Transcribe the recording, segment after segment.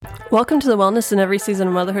Welcome to the Wellness in Every Season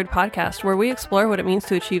of Motherhood podcast, where we explore what it means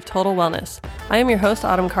to achieve total wellness. I am your host,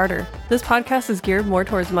 Autumn Carter. This podcast is geared more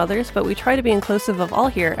towards mothers, but we try to be inclusive of all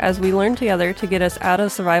here as we learn together to get us out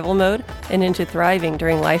of survival mode and into thriving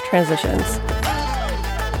during life transitions.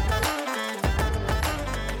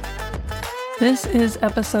 This is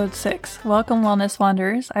episode 6. Welcome, Wellness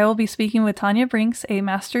Wanderers. I will be speaking with Thania Brinks, a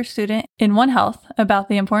master's student in One Health, about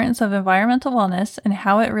the importance of environmental wellness and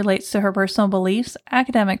how it relates to her personal beliefs,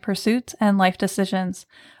 academic pursuits, and life decisions.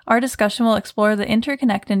 Our discussion will explore the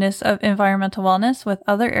interconnectedness of environmental wellness with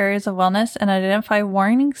other areas of wellness and identify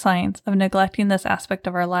warning signs of neglecting this aspect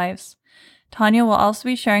of our lives. Thania will also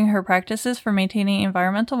be sharing her practices for maintaining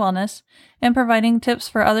environmental wellness and providing tips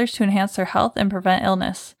for others to enhance their health and prevent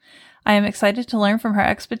illness. I am excited to learn from her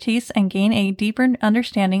expertise and gain a deeper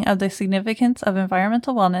understanding of the significance of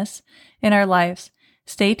environmental wellness in our lives.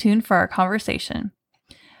 Stay tuned for our conversation.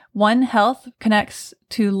 One Health connects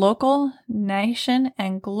to local, nation,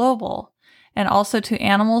 and global, and also to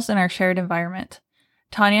animals in our shared environment.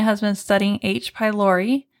 Thania has been studying H.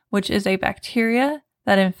 pylori, which is a bacteria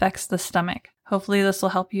that infects the stomach. Hopefully this will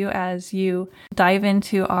help you as you dive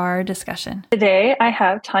into our discussion. Today, I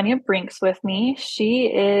have Thania Brinks with me. She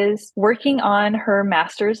is working on her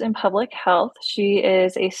master's in public health. She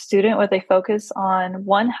is a student with a focus on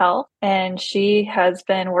One Health, and she has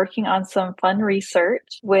been working on some fun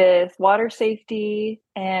research with water safety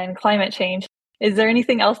and climate change. Is there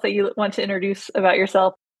anything else that you want to introduce about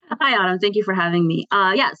yourself? Hi, Autumn. Thank you for having me.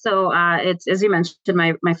 It's, as you mentioned,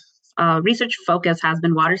 my research focus has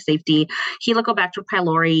been water safety, Helicobacter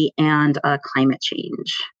pylori, and climate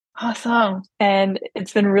change. Awesome. And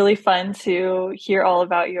it's been really fun to hear all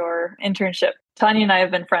about your internship. Thania and I have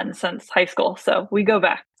been friends since high school, so we go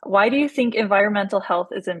back. Why do you think environmental health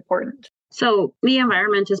is important? So the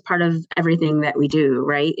environment is part of everything that we do,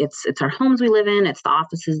 right? It's our homes we live in, it's the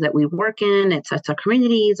offices that we work in, it's our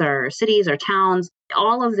communities, our cities, our towns.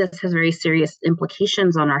 All of this has very serious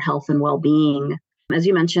implications on our health and well-being. As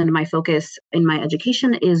you mentioned, my focus in my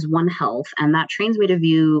education is One Health, and that trains me to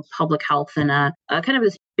view public health in a kind of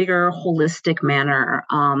this bigger holistic manner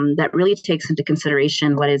that really takes into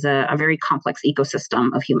consideration what is a very complex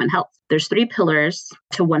ecosystem of human health. There's 3 pillars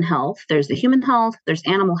to One Health. There's the human health, there's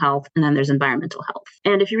animal health, and then there's environmental health.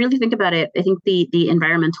 And if you really think about it, I think the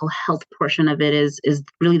environmental health portion of it is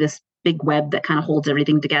really this big web that kind of holds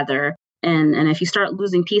everything together. And if you start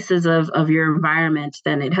losing pieces of your environment,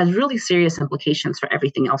 then it has really serious implications for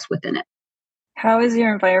everything else within it. How has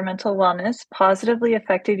your environmental wellness positively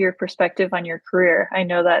affected your perspective on your career? I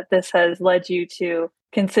know that this has led you to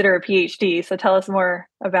consider a PhD, so tell us more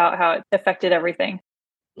about how it affected everything.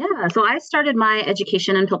 Yeah, so I started my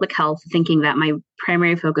education in public health thinking that my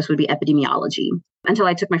primary focus would be epidemiology until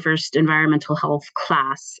I took my first environmental health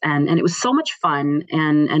class. And it was so much fun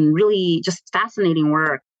and really just fascinating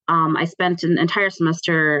work. I spent an entire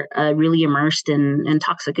semester really immersed in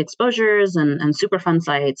toxic exposures and Superfund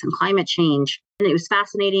sites and climate change. And it was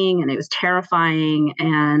fascinating and it was terrifying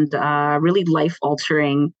and really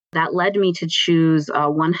life-altering. That led me to choose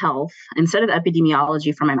One Health instead of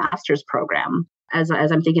epidemiology for my master's program. As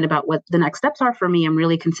I'm thinking about what the next steps are for me, I'm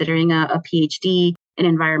really considering a PhD in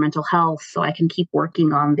environmental health so I can keep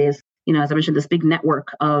working on this. As I mentioned, this big network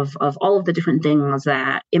of all of the different things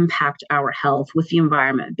that impact our health, with the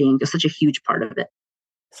environment being just such a huge part of it.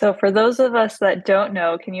 So for those of us that don't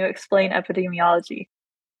know, can you explain epidemiology?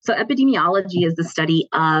 So epidemiology is the study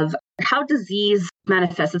of how disease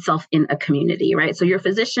manifests itself in a community, right? So your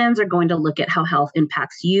physicians are going to look at how health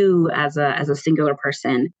impacts you as a singular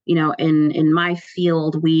person. In my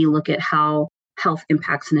field, we look at how health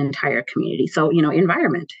impacts an entire community. So,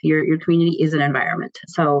 environment, your community is an environment.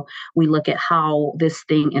 So we look at how this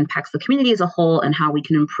thing impacts the community as a whole and how we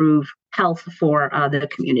can improve health for the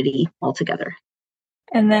community altogether.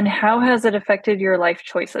 And then how has it affected your life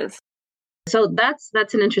choices? So that's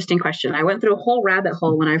an interesting question. I went through a whole rabbit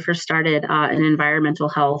hole when I first started in environmental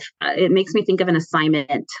health. It makes me think of an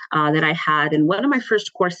assignment that I had in one of my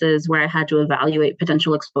first courses where I had to evaluate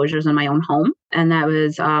potential exposures in my own home. And that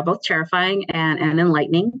was both terrifying and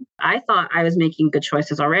enlightening. I thought I was making good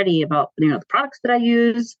choices already about the products that I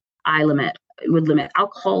use. I would limit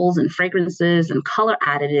alcohols and fragrances and color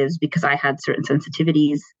additives because I had certain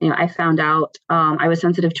sensitivities. I found out I was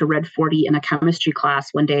sensitive to red 40 in a chemistry class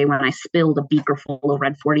one day when I spilled a beaker full of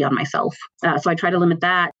red 40 on myself. So I try to limit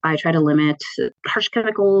that. I try to limit harsh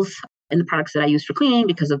chemicals in the products that I use for cleaning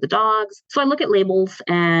because of the dogs. So I look at labels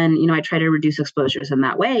and, I try to reduce exposures in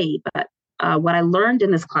that way. But what I learned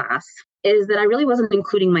in this class is that I really wasn't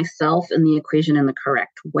including myself in the equation in the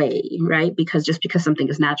correct way, right? Because just because something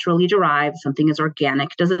is naturally derived, something is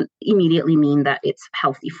organic, doesn't immediately mean that it's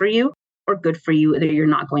healthy for you or good for you, that you're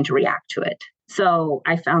not going to react to it. So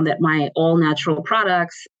I found that my all natural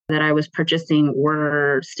products that I was purchasing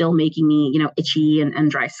were still making me, itchy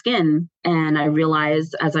and dry skin. And I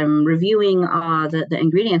realized as I'm reviewing the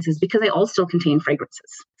ingredients is because they all still contain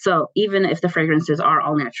fragrances. So even if the fragrances are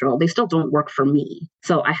all natural, they still don't work for me.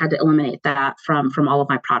 So I had to eliminate that from all of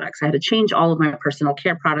my products. I had to change all of my personal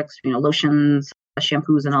care products, lotions,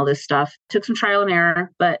 shampoos, and all this stuff. Took some trial and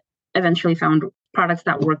error, but eventually found products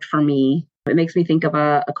that worked for me. It makes me think of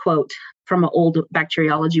a quote from an old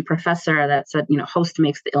bacteriology professor that said, host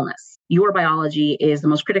makes the illness. Your biology is the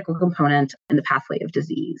most critical component in the pathway of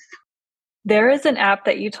disease. There is an app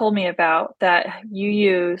that you told me about that you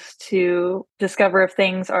use to discover if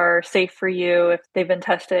things are safe for you, if they've been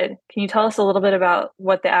tested. Can you tell us a little bit about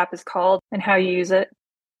what the app is called and how you use it?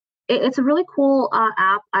 It's a really cool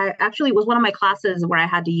app. It was one of my classes where I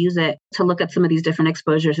had to use it to look at some of these different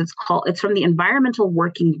exposures. It's from the Environmental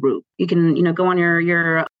Working Group. You can, go on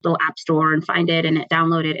your little app store and find it and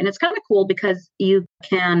download it. And it's kind of cool because you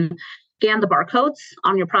can scan the barcodes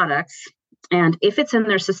on your products. And if it's in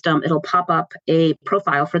their system, it'll pop up a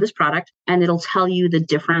profile for this product and it'll tell you the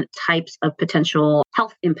different types of potential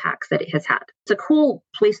health impacts that it has had. It's a cool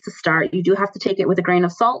place to start. You do have to take it with a grain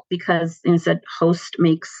of salt because, as I said, host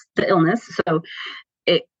makes the illness. So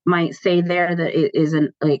it might say there that it is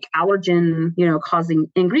an allergen,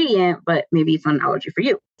 causing ingredient, but maybe it's not an allergy for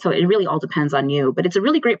you. So it really all depends on you. But it's a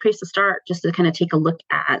really great place to start just to kind of take a look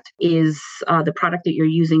at is the product that you're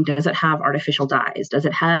using, does it have artificial dyes? Does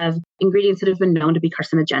it have ingredients that have been known to be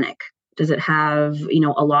carcinogenic? Does it have,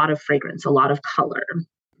 a lot of fragrance, a lot of color?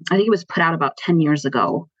 I think it was put out about 10 years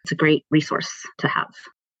ago. It's a great resource to have.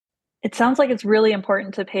 It sounds like it's really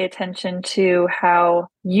important to pay attention to how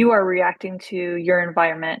you are reacting to your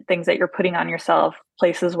environment, things that you're putting on yourself,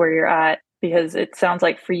 places where you're at, because it sounds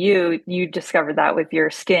like for you, you discovered that with your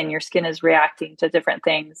skin. Your skin is reacting to different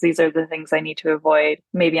things. These are the things I need to avoid.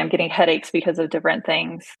 Maybe I'm getting headaches because of different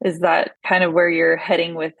things. Is that kind of where you're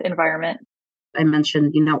heading with environment? I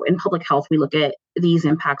mentioned, in public health, we look at these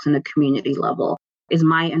impacts in the community level. Is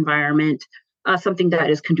my environment something that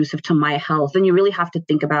is conducive to my health? And you really have to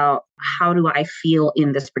think about, how do I feel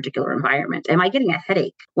in this particular environment? Am I getting a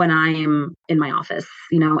headache when I'm in my office?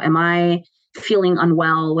 Am I feeling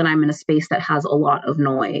unwell when I'm in a space that has a lot of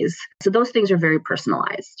noise? So those things are very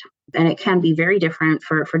personalized. And it can be very different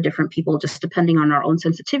for different people, just depending on our own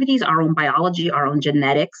sensitivities, our own biology, our own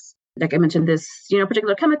genetics. Like I mentioned, this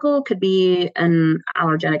particular chemical could be an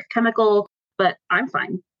allergenic chemical, but I'm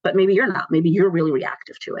fine. But maybe you're not. Maybe you're really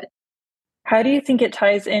reactive to it. How do you think it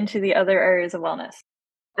ties into the other areas of wellness?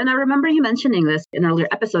 And I remember you mentioning this in an earlier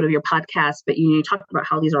episode of your podcast, but you talked about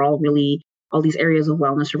how these are all these areas of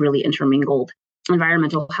wellness are really intermingled.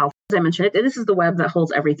 Environmental health, as I mentioned, this is the web that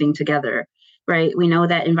holds everything together, right? We know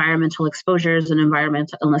that environmental exposures and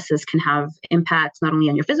environmental illnesses can have impacts not only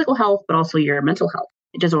on your physical health, but also your mental health.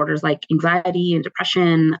 Disorders like anxiety and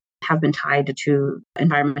depression have been tied to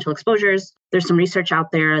environmental exposures. There's some research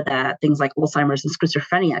out there that things like Alzheimer's and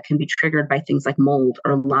schizophrenia can be triggered by things like mold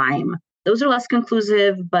or Lyme. Those are less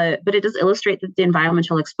conclusive, but it does illustrate that the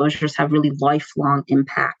environmental exposures have really lifelong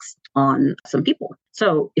impacts on some people.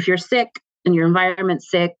 So if you're sick and your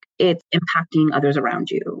environment's sick, it's impacting others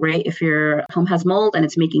around you, right? If your home has mold and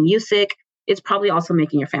it's making you sick, it's probably also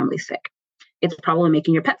making your family sick. It's probably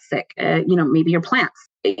making your pets sick, maybe your plants.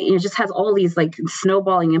 It just has all these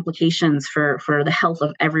snowballing implications for the health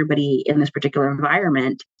of everybody in this particular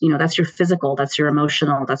environment. That's your physical, that's your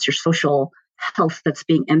emotional, that's your social health that's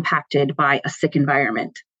being impacted by a sick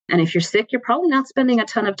environment. And if you're sick, you're probably not spending a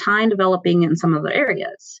ton of time developing in some other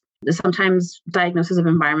areas. Sometimes diagnosis of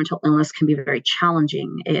environmental illness can be very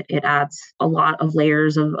challenging. It adds a lot of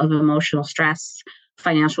layers of emotional stress,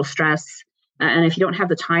 financial stress. And if you don't have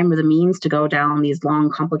the time or the means to go down these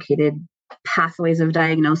long, complicated pathways of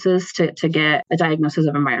diagnosis to get a diagnosis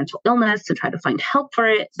of environmental illness, to try to find help for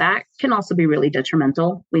it, that can also be really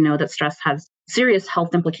detrimental. We know that stress has serious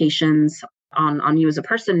health implications on you as a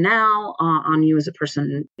person now, on you as a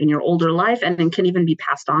person in your older life, and it can even be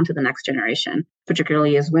passed on to the next generation,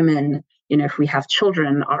 particularly as women. If we have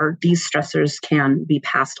children, these stressors can be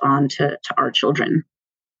passed on to our children.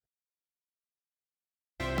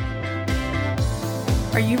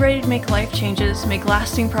 Are you ready to make life changes, make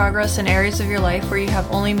lasting progress in areas of your life where you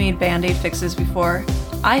have only made Band-Aid fixes before?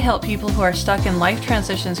 I help people who are stuck in life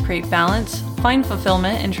transitions create balance, find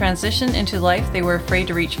fulfillment, and transition into life they were afraid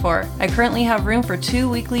to reach for. I currently have room for 2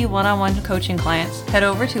 weekly one-on-one coaching clients. Head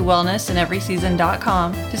over to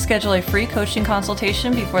wellnessinEverySeason.com to schedule a free coaching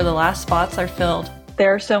consultation before the last spots are filled.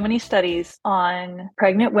 There are so many studies on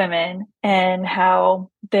pregnant women and how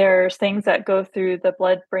there's things that go through the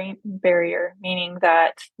blood-brain barrier, meaning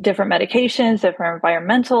that different medications, different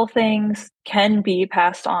environmental things can be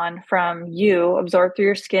passed on from you, absorbed through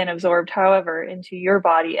your skin, absorbed however, into your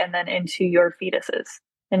body and then into your fetuses,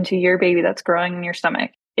 into your baby that's growing in your stomach.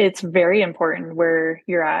 It's very important where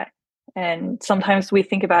you're at. And sometimes we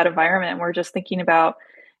think about environment and we're just thinking about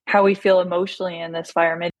how we feel emotionally in this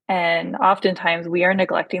environment. And oftentimes we are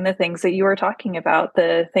neglecting the things that you are talking about,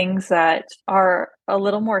 the things that are a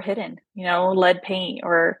little more hidden, lead paint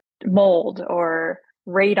or mold or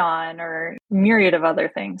radon or myriad of other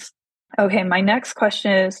things. Okay, my next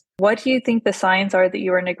question is, what do you think the signs are that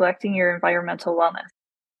you are neglecting your environmental wellness?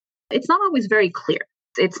 It's not always very clear.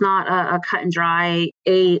 It's not a cut and dry,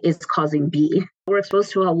 A is causing B. We're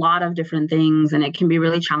exposed to a lot of different things, and it can be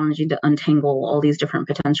really challenging to untangle all these different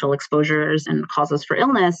potential exposures and causes for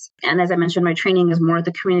illness. And as I mentioned, my training is more at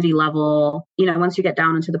the community level. Once you get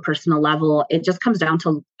down into the personal level, it just comes down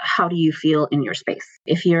to how do you feel in your space?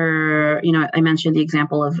 If you're, I mentioned the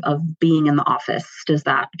example of being in the office. Does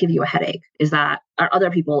that give you a headache? Are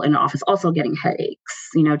other people in the office also getting headaches?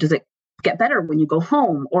 Does it get better when you go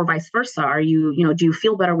home, or vice versa? Do you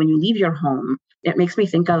feel better when you leave your home? It makes me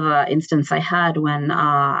think of an instance I had when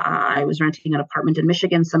I was renting an apartment in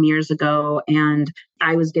Michigan some years ago, and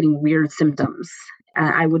I was getting weird symptoms.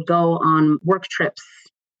 I would go on work trips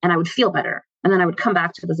and I would feel better. And then I would come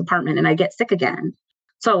back to this apartment and I get sick again.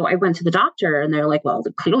 So I went to the doctor and they're like, well,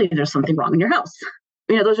 clearly there's something wrong in your house.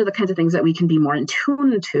 Those are the kinds of things that we can be more in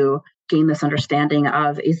tune to, gain this understanding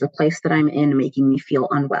of, is the place that I'm in making me feel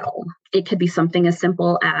unwell? It could be something as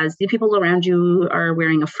simple as the people around you are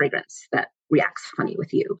wearing a fragrance that reacts funny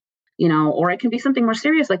with you, or it can be something more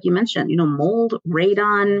serious, like you mentioned, mold,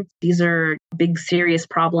 radon. These are big, serious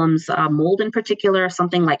problems. Mold in particular,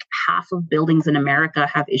 something like half of buildings in America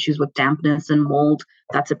have issues with dampness and mold.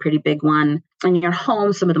 That's a pretty big one. In your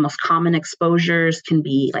home, some of the most common exposures can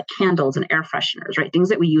be like candles and air fresheners, right? Things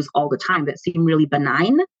that we use all the time that seem really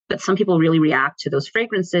benign, but some people really react to those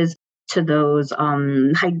fragrances, to those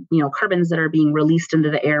carbons that are being released into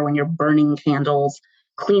the air when you're burning candles.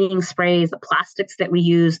 Cleaning sprays, the plastics that we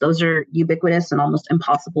use, those are ubiquitous and almost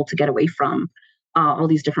impossible to get away from. All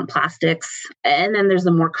these different plastics. And then there's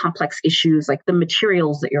the more complex issues, like the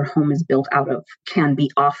materials that your home is built out of can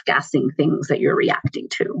be off-gassing things that you're reacting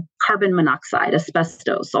to. Carbon monoxide,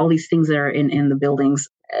 asbestos, all these things that are in the buildings.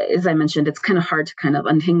 As I mentioned, it's kind of hard to kind of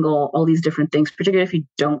untangle all these different things, particularly if you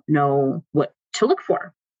don't know what to look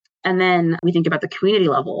for. And then we think about the community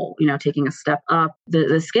level, taking a step up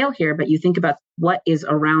the scale here, but you think about what is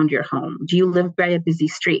around your home. Do you live by a busy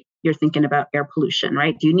street? You're thinking about air pollution,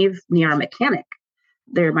 right? Do you live near a mechanic?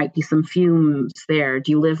 There might be some fumes there.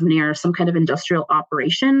 Do you live near some kind of industrial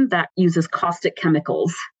operation that uses caustic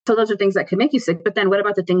chemicals? So those are things that could make you sick. But then what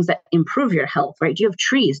about the things that improve your health, right? Do you have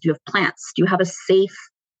trees? Do you have plants? Do you have a safe,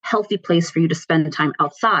 healthy place for you to spend time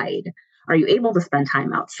outside? Are you able to spend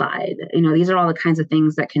time outside? These are all the kinds of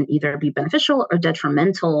things that can either be beneficial or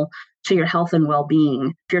detrimental to your health and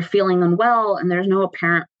well-being. If you're feeling unwell and there's no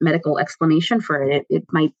apparent medical explanation for it, it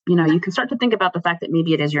might, you can start to think about the fact that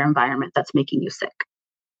maybe it is your environment that's making you sick.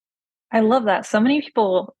 I love that. So many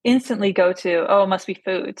people instantly go to, it must be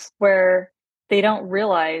foods, where they don't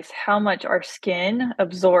realize how much our skin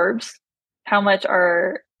absorbs, how much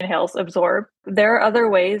our inhales absorb. There are other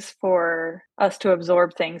ways for us to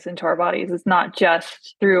absorb things into our bodies. It's not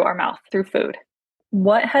just through our mouth, through food.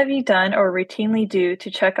 What have you done or routinely do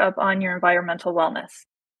to check up on your environmental wellness?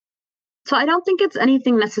 So I don't think it's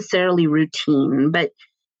anything necessarily routine, but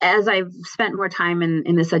as I've spent more time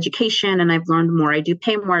in this education and I've learned more, I do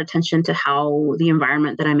pay more attention to how the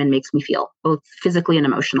environment that I'm in makes me feel, both physically and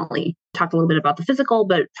emotionally. Talk a little bit about the physical,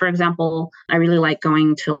 but for example, I really like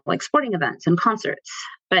going to like sporting events and concerts,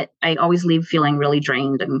 but I always leave feeling really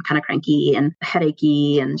drained and kind of cranky and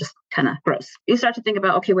headachy and just kind of gross. You start to think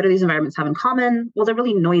about, okay, what do these environments have in common? Well, they're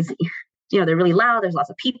really noisy. They're really loud. There's lots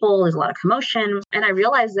of people. There's a lot of commotion. And I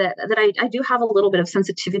realize that I do have a little bit of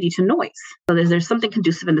sensitivity to noise. So there's something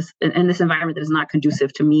conducive in this environment that is not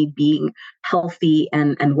conducive to me being healthy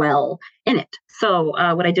and well in it. So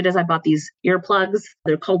what I did is I bought these earplugs.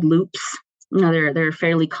 They're called loops. They're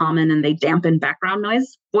fairly common and they dampen background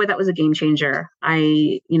noise. Boy, that was a game changer.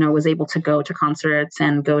 I, was able to go to concerts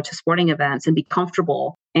and go to sporting events and be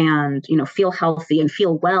comfortable and, feel healthy and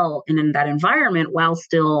feel well in that environment while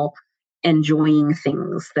still enjoying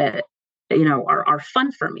things that are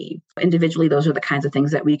fun for me. Individually, those are the kinds of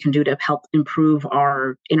things that we can do to help improve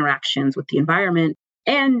our interactions with the environment.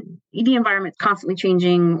 And the environment's constantly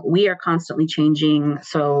changing. We are constantly changing.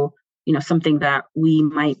 So, something that we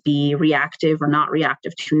might be reactive or not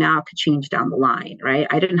reactive to now could change down the line, right?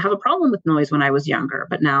 I didn't have a problem with noise when I was younger,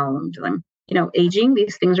 but now I'm aging,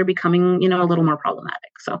 these things are becoming, a little more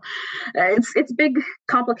problematic. So it's big,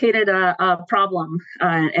 complicated problem.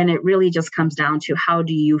 And it really just comes down to how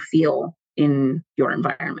do you feel in your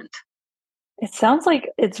environment? It sounds like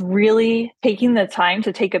it's really taking the time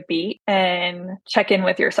to take a beat and check in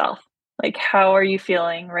with yourself. Like, how are you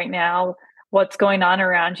feeling right now? What's going on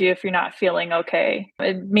around you if you're not feeling okay?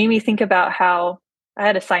 It made me think about how I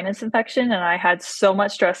had a sinus infection and I had so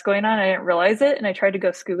much stress going on. I didn't realize it. And I tried to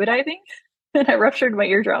go scuba diving and I ruptured my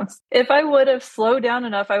eardrums. If I would have slowed down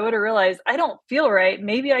enough, I would have realized I don't feel right.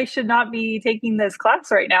 Maybe I should not be taking this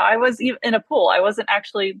class right now. I was in a pool. I wasn't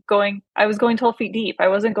actually going, I was going 12 feet deep. I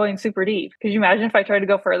wasn't going super deep. Could you imagine if I tried to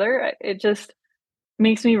go further? It just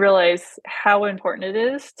makes me realize how important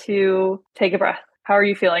it is to take a breath. How are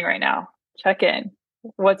you feeling right now? Check in.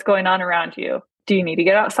 What's going on around you? Do you need to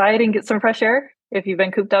get outside and get some fresh air if you've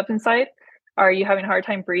been cooped up inside? Are you having a hard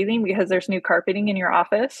time breathing because there's new carpeting in your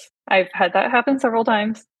office? I've had that happen several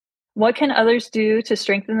times. What can others do to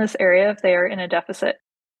strengthen this area if they are in a deficit?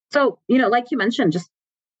 So, like you mentioned, just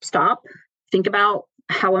stop, think about,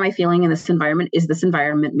 how am I feeling in this environment? Is this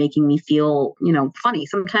environment making me feel, funny?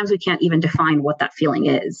 Sometimes we can't even define what that feeling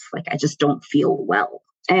is. Like, I just don't feel well.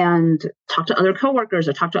 And talk to other coworkers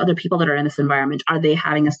or talk to other people that are in this environment. Are they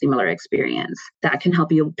having a similar experience? That can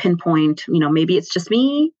help you pinpoint, maybe it's just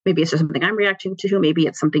me, maybe it's just something I'm reacting to, maybe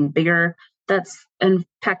it's something bigger that's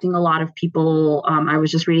impacting a lot of people. I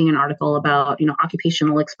was just reading an article about,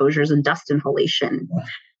 occupational exposures and dust inhalation,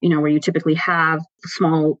 where you typically have a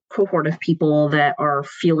small cohort of people that are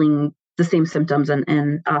feeling the same symptoms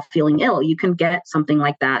and feeling ill. You can get something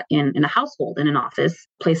like that in a household, in an office,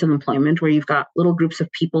 place of employment, where you've got little groups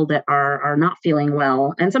of people that are not feeling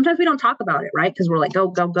well. And sometimes we don't talk about it, right? Because we're like, go,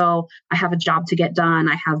 go, go. I have a job to get done.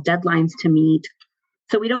 I have deadlines to meet.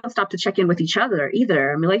 So we don't stop to check in with each other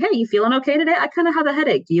either. And be like, hey, you feeling okay today? I kind of have a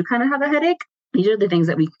headache. Do you kind of have a headache? These are the things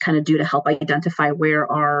that we kind of do to help identify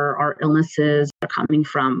where our illnesses are coming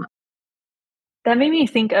from. That made me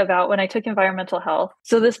think about when I took environmental health.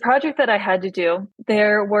 So this project that I had to do,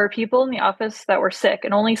 there were people in the office that were sick,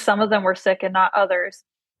 and only some of them were sick and not others.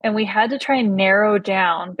 And we had to try and narrow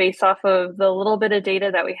down based off of the little bit of data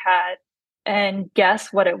that we had and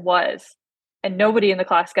guess what it was. And nobody in the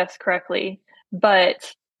class guessed correctly,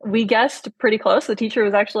 but we guessed pretty close. The teacher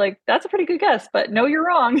was actually like, that's a pretty good guess, but no, you're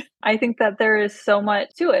wrong. I think that there is so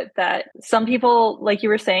much to it that some people, like you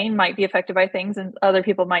were saying, might be affected by things and other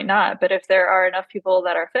people might not. But if there are enough people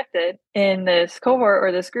that are affected in this cohort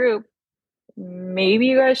or this group, maybe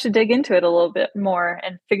you guys should dig into it a little bit more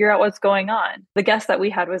and figure out what's going on. The guess that we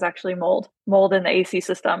had was actually mold in the AC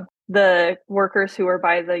system. The workers who were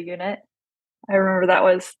by the unit, I remember that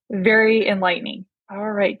was very enlightening. All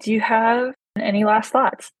right. Do you have any last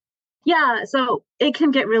thoughts? Yeah, so it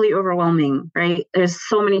can get really overwhelming, right? There's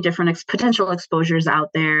so many different potential exposures out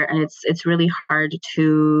there, and it's really hard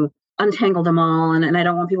to untangle them all. And I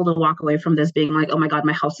don't want people to walk away from this being like, oh my God,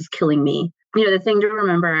 my house is killing me. The thing to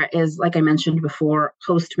remember is, like I mentioned before,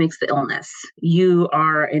 host makes the illness. You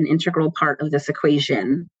are an integral part of this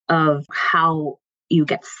equation of how you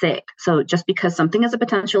get sick. So just because something is a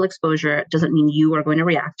potential exposure doesn't mean you are going to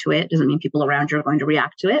react to it, doesn't mean people around you are going to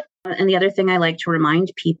react to it. And the other thing I like to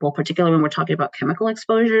remind people, particularly when we're talking about chemical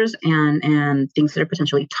exposures and things that are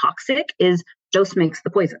potentially toxic, is dose makes the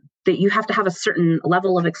poison. That you have to have a certain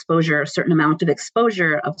level of exposure, a certain amount of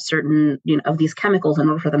exposure of certain, of these chemicals in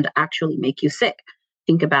order for them to actually make you sick.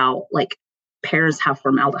 Think about, like, pears have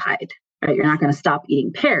formaldehyde, right? You're not going to stop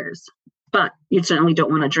eating pears, but you certainly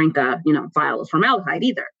don't want to drink a, vial of formaldehyde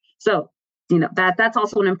either. So, that's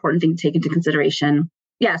also an important thing to take into consideration.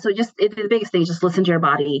 Yeah. So the biggest thing is just listen to your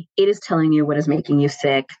body. It is telling you what is making you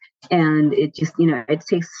sick. And it just, it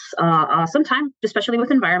takes some time, especially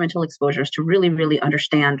with environmental exposures, to really, really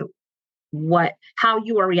understand how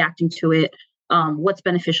you are reacting to it, what's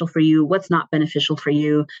beneficial for you, what's not beneficial for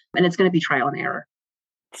you. And it's going to be trial and error.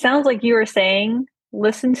 Sounds like you were saying,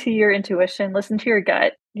 listen to your intuition, listen to your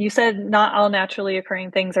gut. You said not all naturally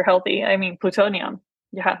occurring things are healthy. I mean, plutonium.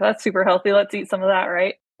 Yeah, that's super healthy. Let's eat some of that,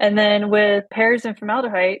 right? And then with pears and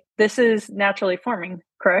formaldehyde, this is naturally forming,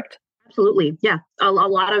 correct? Absolutely. Yeah. A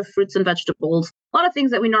lot of fruits and vegetables, a lot of things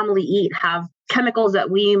that we normally eat have chemicals that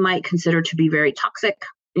we might consider to be very toxic,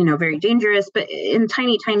 very dangerous, but in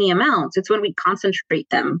tiny, tiny amounts. It's when we concentrate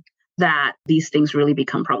them that these things really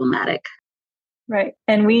become problematic. Right.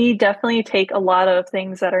 And we definitely take a lot of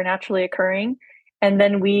things that are naturally occurring and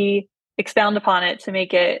then we expound upon it to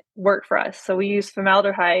make it work for us. So we use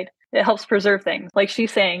formaldehyde. It helps preserve things. Like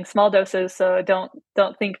she's saying, small doses. So don't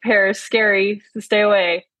think pears scary, to stay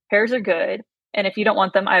away. Pears are good. And if you don't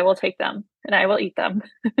want them, I will take them and I will eat them.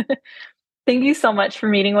 Thank you so much for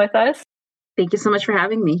meeting with us. Thank you so much for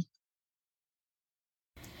having me.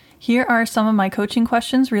 Here are some of my coaching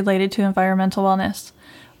questions related to environmental wellness.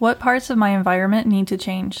 What parts of my environment need to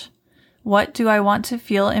change? What do I want to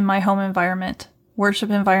feel in my home environment, worship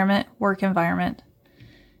environment, work environment?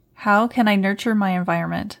 How can I nurture my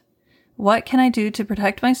environment? What can I do to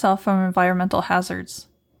protect myself from environmental hazards?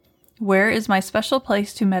 Where is my special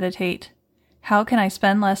place to meditate? How can I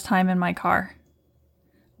spend less time in my car?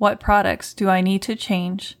 What products do I need to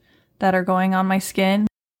change that are going on my skin?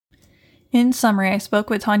 In summary, I spoke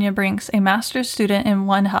with Thania Brinks, a master's student in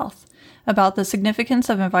One Health, about the significance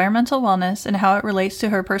of environmental wellness and how it relates to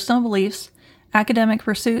her personal beliefs, academic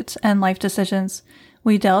pursuits, and life decisions.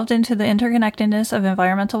 We delved into the interconnectedness of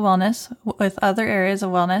environmental wellness with other areas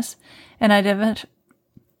of wellness and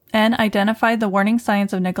identified the warning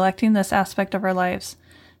signs of neglecting this aspect of our lives.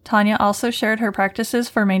 Thania also shared her practices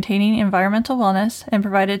for maintaining environmental wellness and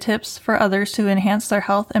provided tips for others to enhance their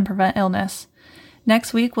health and prevent illness.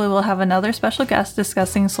 Next week, we will have another special guest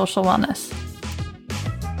discussing social wellness.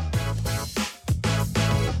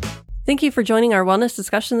 Thank you for joining our wellness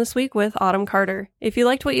discussion this week with Autumn Carter. If you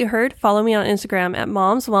liked what you heard, follow me on Instagram at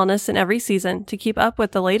Moms Wellness in Every Season to keep up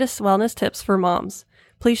with the latest wellness tips for moms.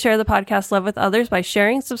 Please share the podcast love with others by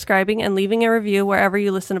sharing, subscribing, and leaving a review wherever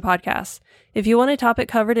you listen to podcasts. If you want a topic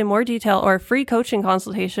covered in more detail or a free coaching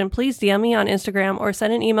consultation, please DM me on Instagram or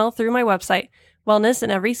send an email through my website,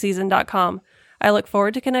 wellnessinEverySeason.com. I look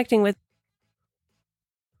forward to connecting with